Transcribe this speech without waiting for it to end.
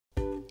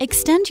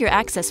Extend your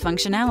Access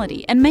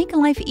functionality and make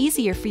life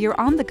easier for your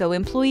on-the-go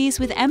employees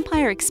with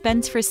Empire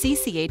Expense for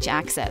CCH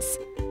Axcess.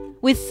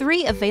 With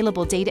 3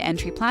 available data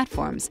entry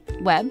platforms,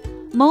 web,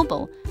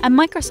 mobile, and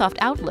Microsoft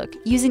Outlook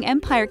using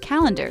Empire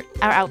Calendar,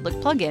 our Outlook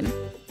plugin,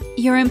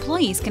 your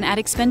employees can add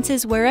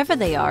expenses wherever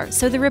they are,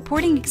 so the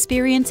reporting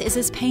experience is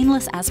as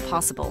painless as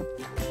possible.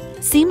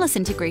 Seamless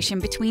integration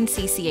between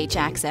CCH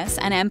Axcess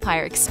and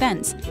Empire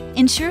Expense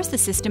ensures the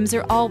systems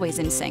are always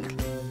in sync.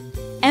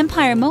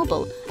 Empire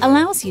Mobile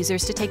allows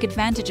users to take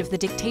advantage of the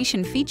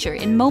dictation feature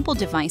in mobile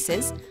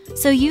devices,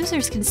 so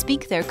users can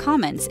speak their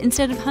comments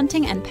instead of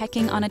hunting and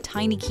pecking on a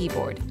tiny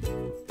keyboard.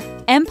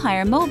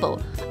 Empire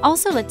Mobile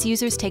also lets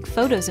users take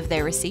photos of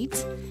their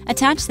receipts,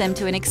 attach them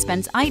to an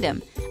expense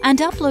item, and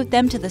upload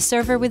them to the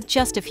server with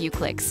just a few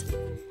clicks.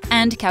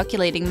 And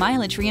calculating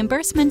mileage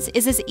reimbursements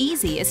is as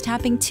easy as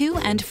tapping to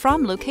and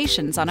from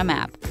locations on a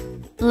map.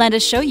 Let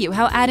us show you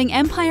how adding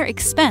Empire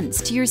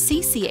Expense to your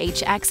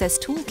CCH Axcess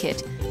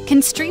toolkit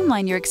can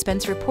streamline your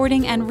expense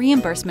reporting and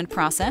reimbursement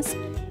process,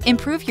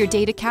 improve your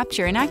data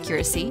capture and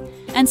accuracy,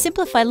 and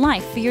simplify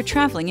life for your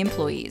traveling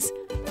employees.